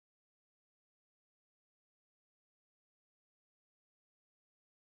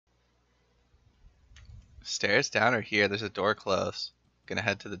Stairs down or here? There's a door close. Gonna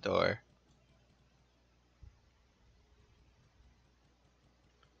head to the door.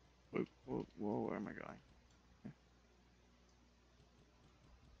 Whoa, where am I going?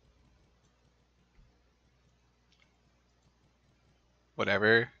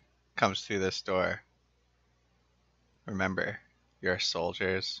 Whatever comes through this door, remember, you're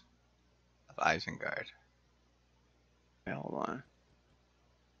soldiers of Isengard. Okay, hold on.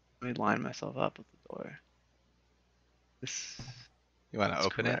 Let me line myself up with the door. This. You want to That's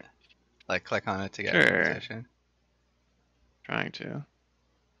open correct. it? Like, click on it to get into Sure. position? Trying to.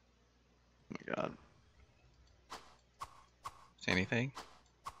 Oh my god. See anything?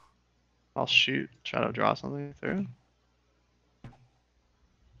 I'll shoot. Try to draw something through.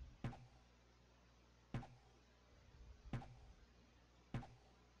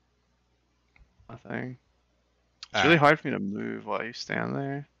 Nothing. It's really hard for me to move while you stand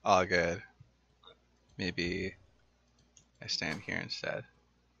there. All good. Maybe I stand here instead.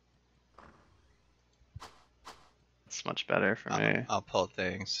 It's much better for me. I'll pull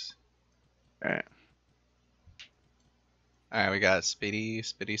things. Alright. Alright, we got Spitty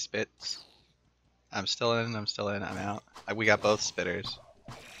Spits. I'm still in, I'm out. We got both spitters.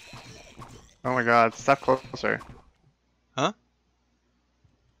 Oh my god, step closer. Huh?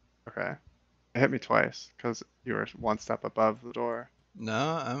 Okay. It hit me twice because you were one step above the door.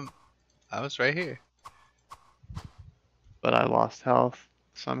 No, I was right here. But I lost health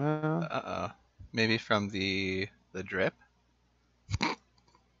somehow. Uh-oh. Maybe from the drip?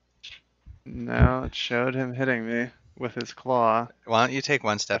 No, it showed him hitting me with his claw. Why don't you take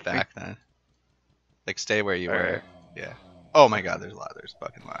one step I think- back then? Like, stay where you were. Alright. Yeah. Oh my god, there's a lot. There's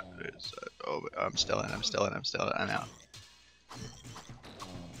fucking lot. Oh, I'm still in, I'm out.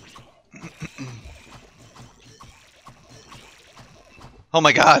 Oh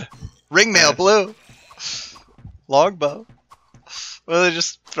my god! Ringmail Nice. blue! Longbow. Will they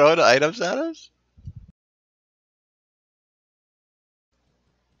just throwing items at us?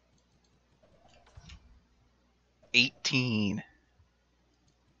 $18.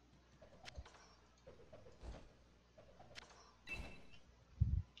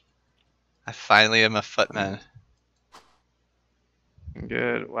 I finally am a footman.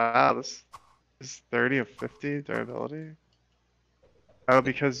 Good. Wow, this is 30 of 50 durability. Oh,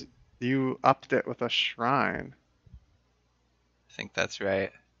 because you upped it with a shrine. I think that's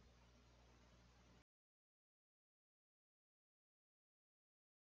right.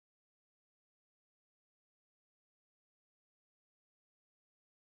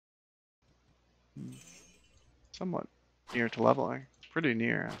 Somewhat near to leveling. Pretty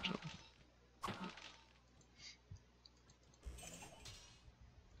near, actually.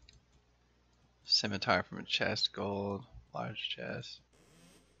 Scimitar from a chest, gold, large chest.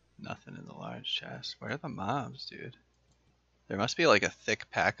 Nothing in the large chest. Where are the mobs, dude? There must be like a thick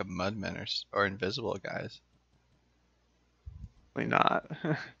pack of mudmen or invisible guys. Probably not.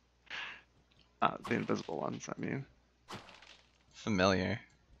 Not the invisible ones, I mean. Familiar.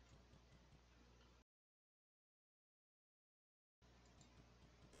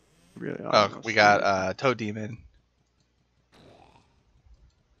 Really Oh, we got Toad Demon.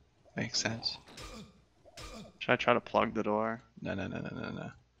 Makes sense. Should I try to plug the door?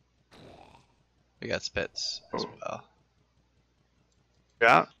 No. We got Spits as well.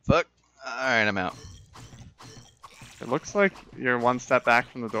 Yeah. Fuck. Alright, I'm out. It looks like you're one step back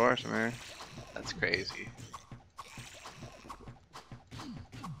from the door, Samir. That's crazy.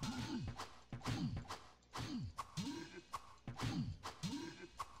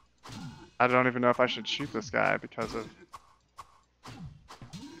 I don't even know if I should shoot this guy because of...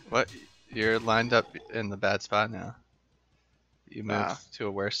 What? You're lined up in the bad spot now. You moved to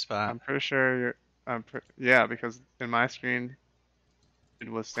a worse spot. I'm pretty sure you're... yeah, because in my screen, it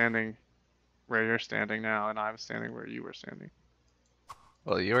was standing where you're standing now, and I was standing where you were standing.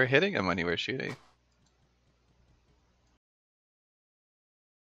 Well, you were hitting him when you were shooting.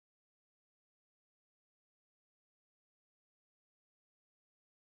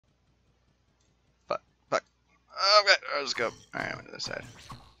 Fuck. Okay, let's go. Alright, I'm on the other side.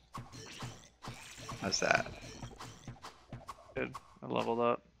 How's that? Good. I leveled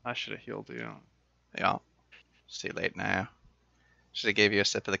up. I should have healed you. Yeah. It's too late now. Should have gave you a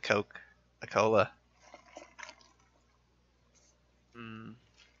sip of the Coke. A cola. Hmm.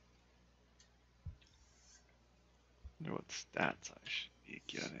 Wonder what stats I should be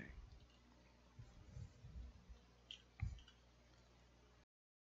getting.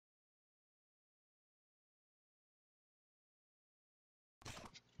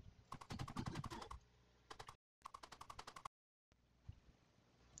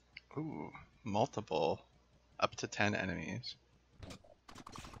 Ooh, multiple Up to 10 enemies.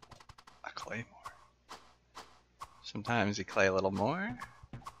 A claymore. Sometimes you clay a little more.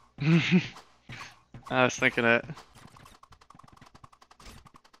 I was thinking it.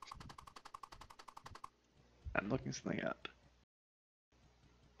 I'm looking something up.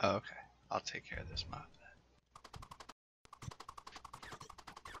 Oh, okay, I'll take care of this mob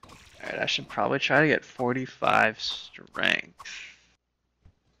Alright, I should probably try to get 45 strength.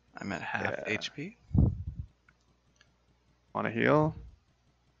 then. I'm at half Yeah. HP. Want to heal?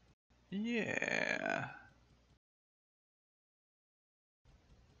 Yeah.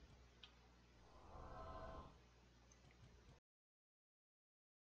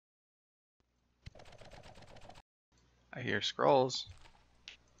 I hear scrolls.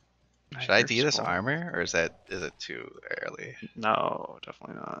 Should I do this armor, or is it too early? No,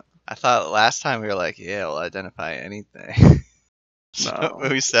 definitely not. I thought last time we were like, yeah, we'll identify anything. So No.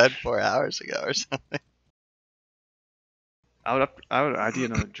 we said 4 hours ago or something. I would ID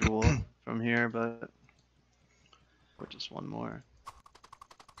another jewel from here, but or just one more.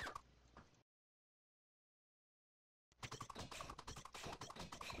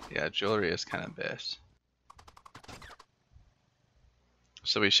 Yeah, jewelry is kind of best.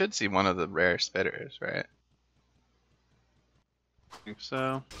 So we should see one of the rare spitters, right? I think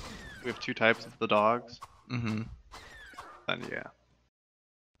so. We have two types of the dogs. Mm-hmm. Then yeah.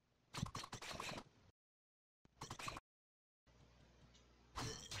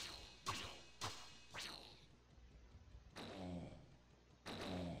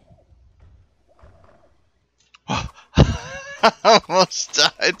 I almost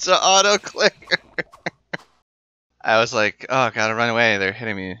died to auto clicker. I was like, oh, gotta run away. They're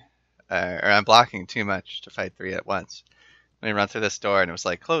hitting me. Or I'm blocking too much to fight 3 at once. Let me run through this door, and it was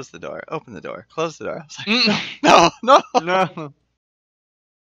like, close the door, open the door, close the door. I was like, no, no, no. No.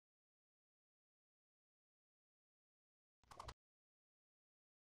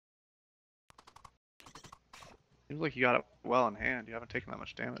 Seems like you got it well in hand. You haven't taken that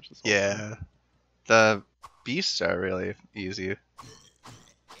much damage this whole time. Yeah, the beasts are really easy.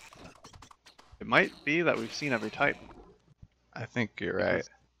 It might be that we've seen every type I think you're right. because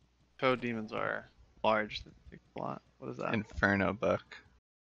toad demons are large. They take a lot. What is that? Inferno book.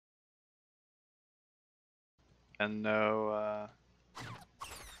 And no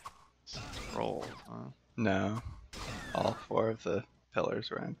scrolls, huh? No, all 4 of the pillars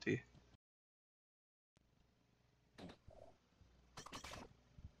were empty.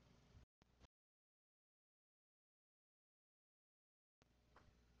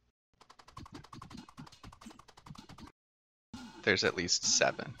 There's at least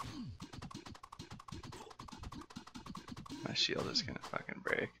 7. My shield is gonna fucking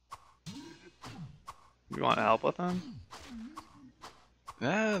break. You want help with them?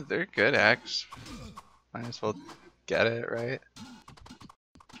 Nah, they're good axe. Might as well get it, right?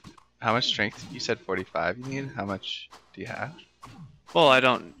 How much strength? You said 45 you need? How much do you have? Well, I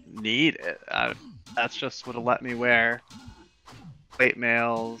don't need it. That's just would have let me wear plate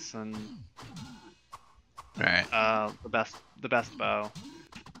mails and Right. the best bow.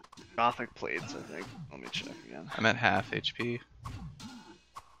 Gothic plates, I think. Let me check again. I'm at half HP.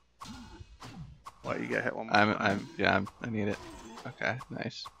 What, you get hit one more time? I need it. Okay,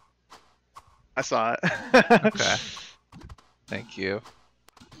 nice. I saw it. Okay. Thank you.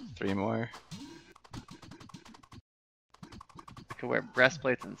 3 more. I could wear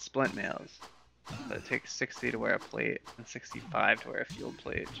breastplates and splint mails. But it takes 60 to wear a plate and 65 to wear a field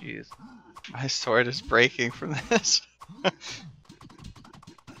plate. Jeez. My sword is breaking from this.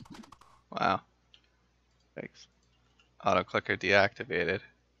 Wow. Thanks. Auto clicker deactivated.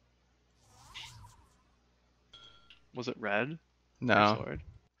 Was it red? Your No. sword?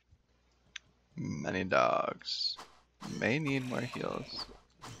 Many dogs. May need more heals.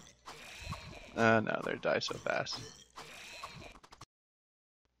 No, they die so fast.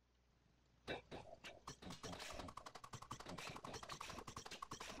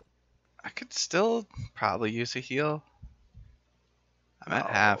 I could still probably use a heal. I'm at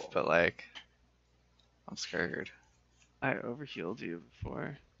half, but like, I'm scared. I overhealed you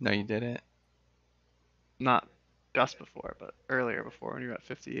before. No, you didn't. Not just before, but earlier before when you were at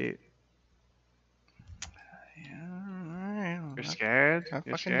 58. Yeah, alright. You're scared? I'm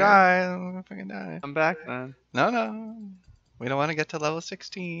You're fucking scared? die. I'm gonna fucking die. Come back then. No. We don't want to get to level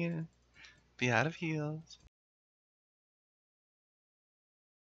 16. Be out of heals.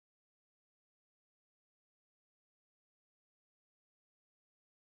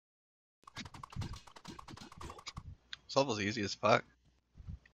 This level's easy as fuck.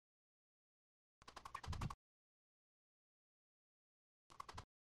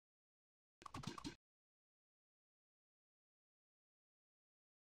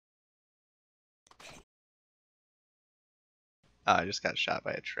 Oh, I just got shot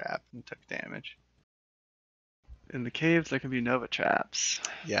by a trap and took damage. In the caves, there can be Nova traps.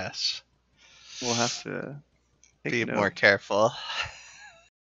 Yes. We'll have to take Be note. more careful.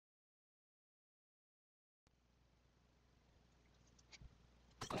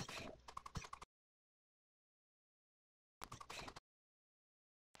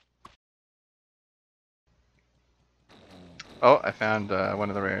 Oh, I found one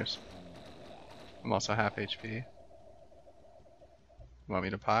of the rares. I'm also half HP. You want me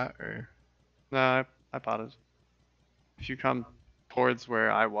to pot or? No, I bought it. If you come towards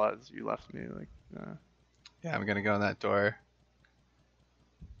where I was, you left me like. Yeah, I'm gonna go in that door.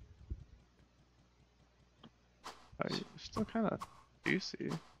 Oh, you're still kind of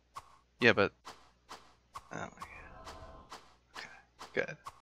juicy. Yeah, but oh my god. Okay, good.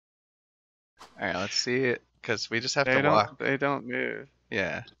 All right, let's see it, cause we just have to walk. They don't move.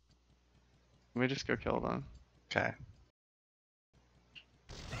 Yeah. Let me just go kill them. Okay.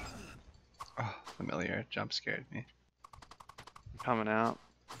 Oh, familiar jump scared me. I'm coming out.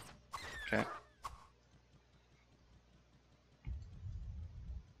 Okay.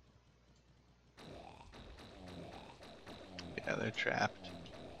 Yeah, they're trapped.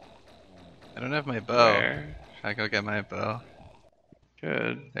 I don't have my bow. Where? Should I go get my bow?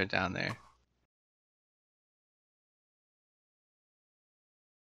 Good. They're down there.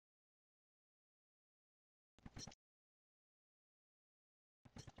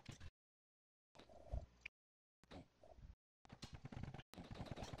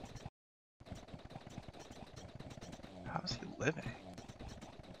 How's he living?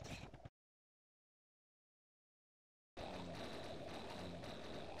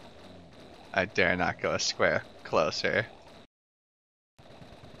 I dare not go a square closer.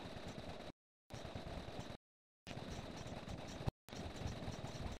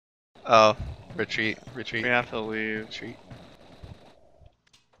 Oh, retreat, retreat, We have to leave. retreat.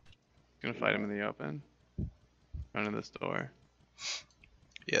 Gonna fight him in the open. Run in this door.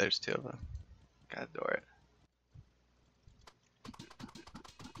 Yeah, there's two of them. Gotta door it.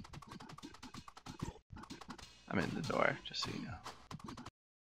 I'm in the door, just so you know.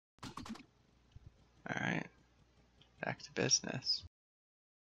 Alright. Back to business.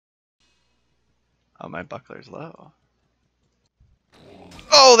 Oh, my buckler's low.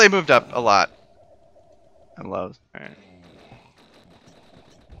 Oh, they moved up a lot. I'm low. Alright.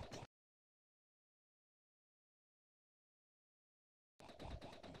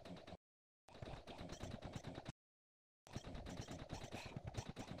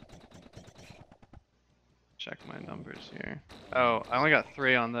 Check my numbers here. Oh, I only got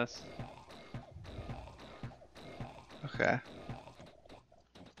 3 on this. Okay.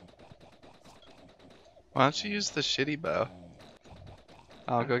 Why don't you use the shitty bow?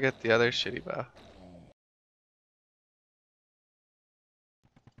 I'll go get the other shitty bow.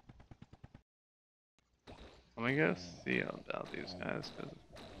 Let me go see about these guys, cause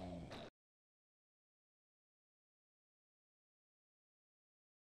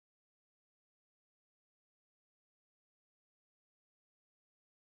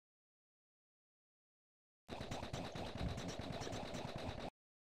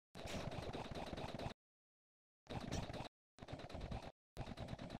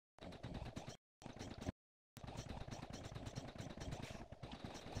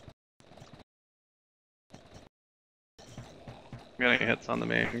I'm getting hits on the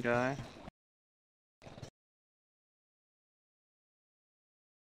main guy.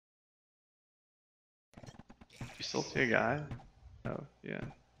 You still see a guy? Oh, yeah.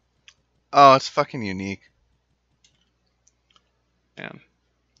 Oh, it's fucking unique. Damn.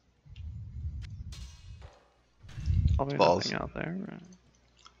 Probably Balls. nothing out there. Right.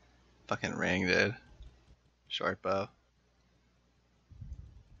 Fucking ring, dude. Short bow.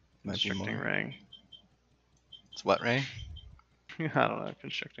 Might be Constricting more. ring. It's what ring? I don't know,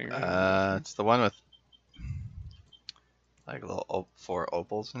 constricting ring. It's the one with like little 4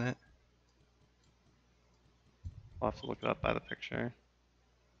 opals in it. I'll have to look it up by the picture.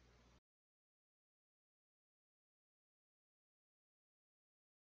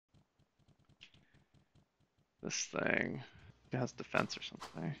 This thing, it has defense or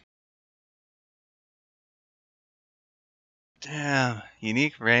something. Damn,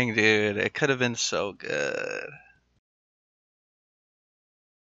 unique ring, dude. It could have been so good.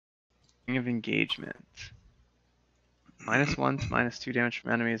 Ring of engagement. -1 to -2 damage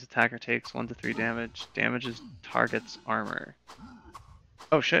from enemies. Attacker takes 1 to 3 damage. Damages target's armor.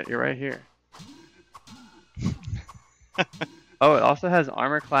 Oh shit, you're right here. Oh, it also has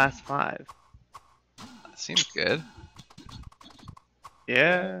armor class 5. That seems good.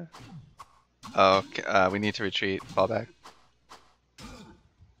 Yeah. Oh, okay, we need to retreat. Fall back.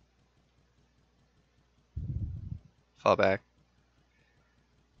 Fall back.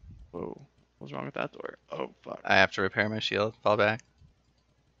 Whoa. What's wrong with that door? Oh, fuck. I have to repair my shield. Fall back.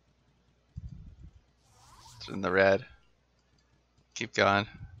 It's in the red. Keep going.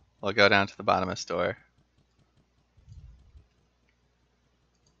 We'll go down to the bottomest door.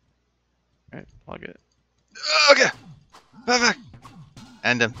 Alright, plug it. Okay. Perfect.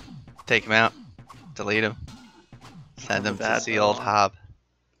 End him. Take him out. Delete him. Send him to see old Hob.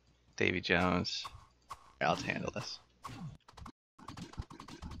 Davy Jones. I'll handle this.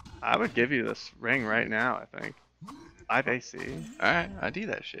 I would give you this ring right now, I think. 5 AC. Alright, I do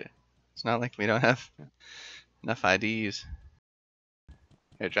that shit. It's not like we don't have enough IDs.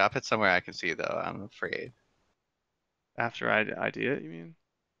 Here, drop it somewhere I can see, though. I'm afraid. After I ID it, you mean?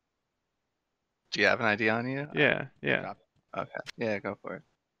 Do you have an ID on you? Yeah, yeah. Drop it. Okay. Yeah, go for it.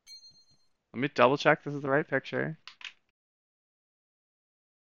 Let me double check this is the right picture.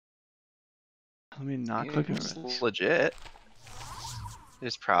 Let me not click on Seems this. legit.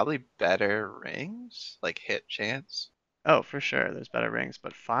 There's probably better rings, like hit chance. Oh, for sure. There's better rings,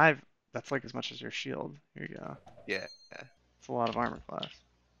 but 5, that's like as much as your shield. Here you go. Yeah. It's a lot of armor class.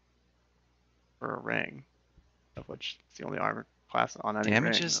 For a ring. Of which it's the only armor class on any ring.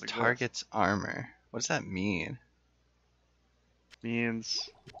 Damages that exists. target's armor. What does that mean? Means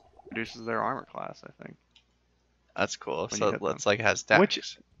reduces their armor class, I think. That's cool. When So you hit let's them. like it has dex.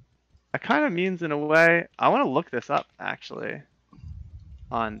 Which that kind of means in a way. I want to look this up actually.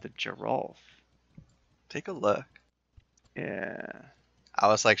 On the giraffe. Take a look. Yeah. I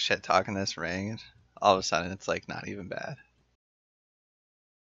was like shit talking this ring, and all of a sudden it's like not even bad.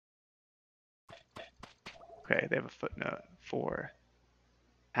 Okay, they have a footnote. 4.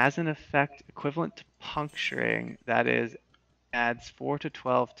 Has an effect equivalent to puncturing, that is, adds 4 to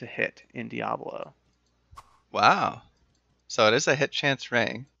 12 to hit in Diablo. Wow. So it is a hit chance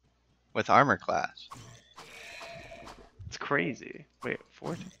ring with armor class. It's crazy. Wait,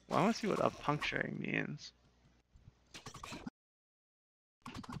 4 to... Well, I want to see what a puncturing means.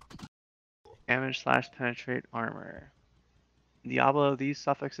 Damage / penetrate armor. In Diablo, these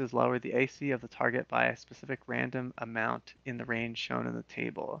suffixes lower the AC of the target by a specific random amount in the range shown in the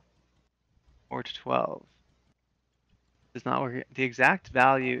table. 4 to 12. Does not work. The exact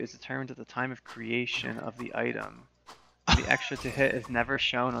value is determined at the time of creation of the item. And the extra to hit is never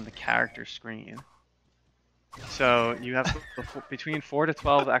shown on the character screen. So you have between 4 to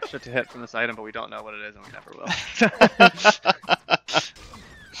 12 extra to hit from this item, but we don't know what it is and we never will.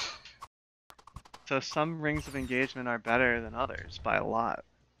 So some rings of engagement are better than others by a lot.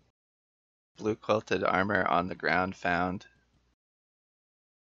 Blue quilted armor on the ground found.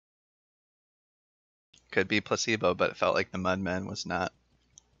 Could be placebo, but it felt like the Mudman was not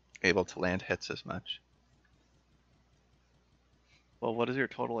able to land hits as much. Well, what is your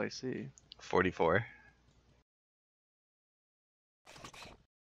total AC? 44.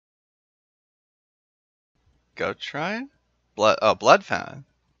 Goat shrine? Blood fountain.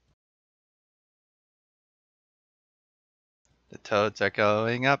 The toads are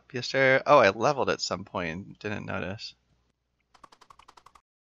going up, yes sir. Oh, I leveled at some point and didn't notice.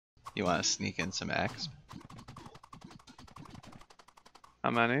 You want to sneak in some X?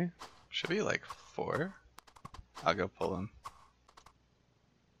 How many? Should be like 4. I'll go pull them.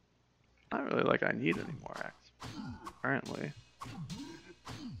 Not really like I need any more X. Currently.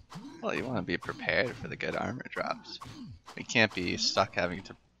 Well, you want to be prepared for the good armor drops. We can't be stuck having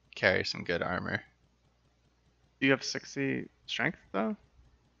to carry some good armor. Do you have 60 strength though?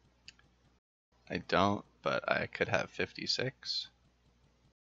 I don't, but I could have 56.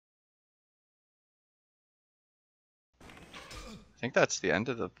 I think that's the end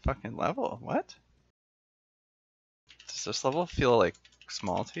of the fucking level. What? Does this level feel like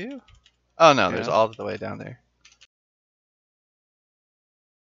small to you? Oh no, there's all the way down there.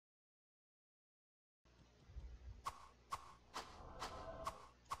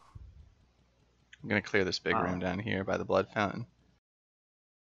 I'm gonna clear this big room down here by the blood fountain.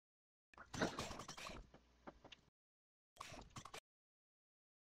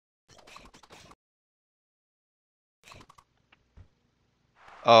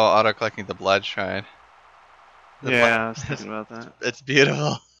 Oh, auto collecting the blood shrine. Yeah, I was thinking about that. It's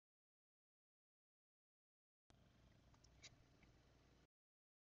beautiful.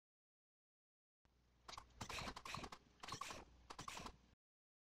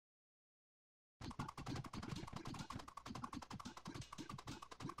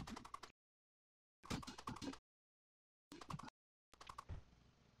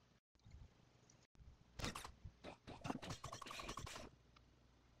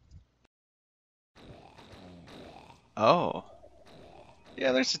 Oh.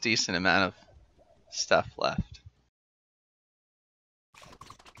 Yeah, there's a decent amount of stuff left.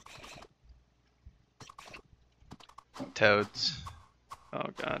 toads. Oh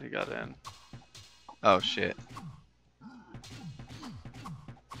god, he got in. Oh shit.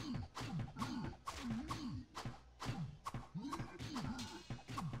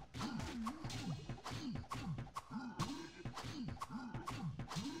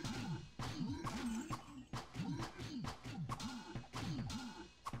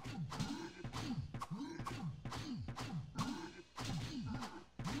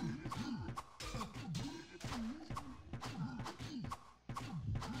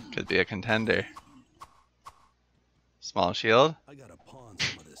 Could be a contender. Small shield I gotta pawn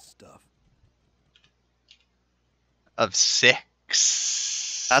some of this stuff. of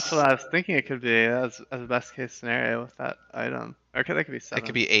 6. That's what I was thinking it could be as a best case scenario with that item. Or that could be 7. It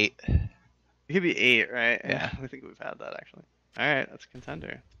could be 8. It could be 8, right? Yeah. I think we've had that actually. Alright, that's a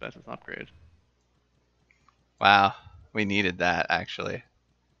contender. That's an upgrade. Wow, we needed that actually.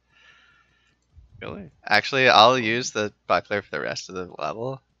 Really? Actually, I'll use the buckler for the rest of the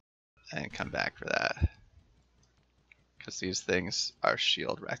level and come back for that. Because these things are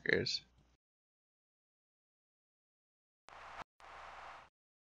shield wreckers.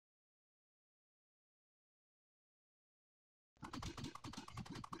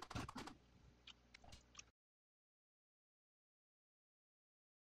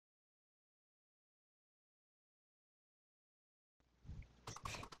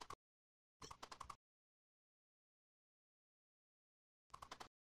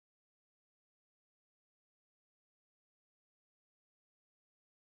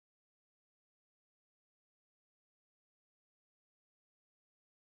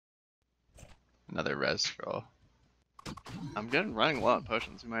 Another res scroll. I'm running low on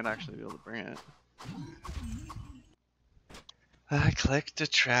potions. We might actually be able to bring it. I clicked a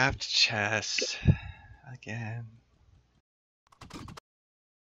trapped chest again.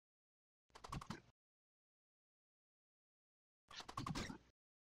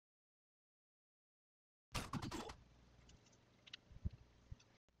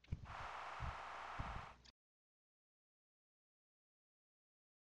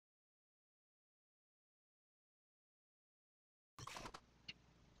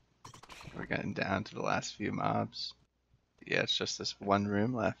 We're getting down to the last few mobs. Yeah, it's just this one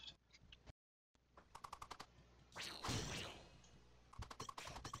room left.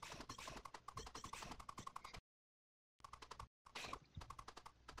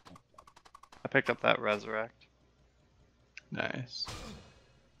 I picked up that resurrect. Nice.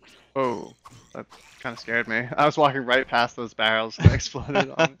 Oh, that kind of scared me. I was walking right past those barrels and they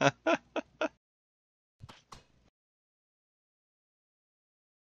exploded on me.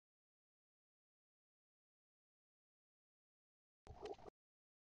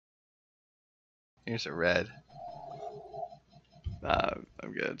 Here's a red. I'm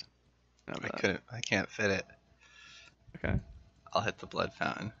good. I can't fit it. Okay. I'll hit the blood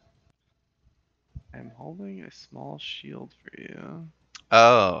fountain. I'm holding a small shield for you.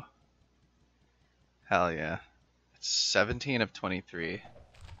 Oh. Hell yeah. It's 17 of 23.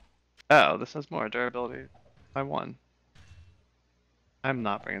 Oh, this has more durability. By 1. I'm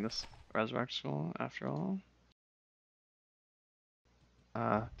not bringing this resurrect school after all.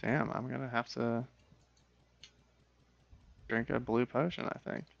 Damn, I'm gonna have to drink a blue potion, I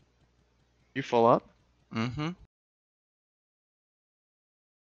think. You full up? Mm-hmm.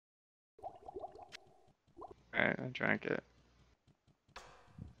 Alright, I drank it.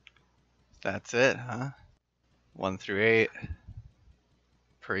 That's it, huh? 1 through 8.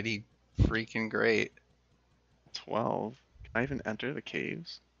 Pretty freaking great. 12. Can I even enter the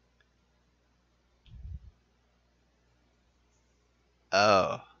caves?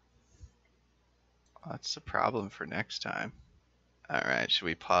 Oh. That's a problem for next time. Alright, should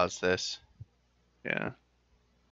we pause this? Yeah.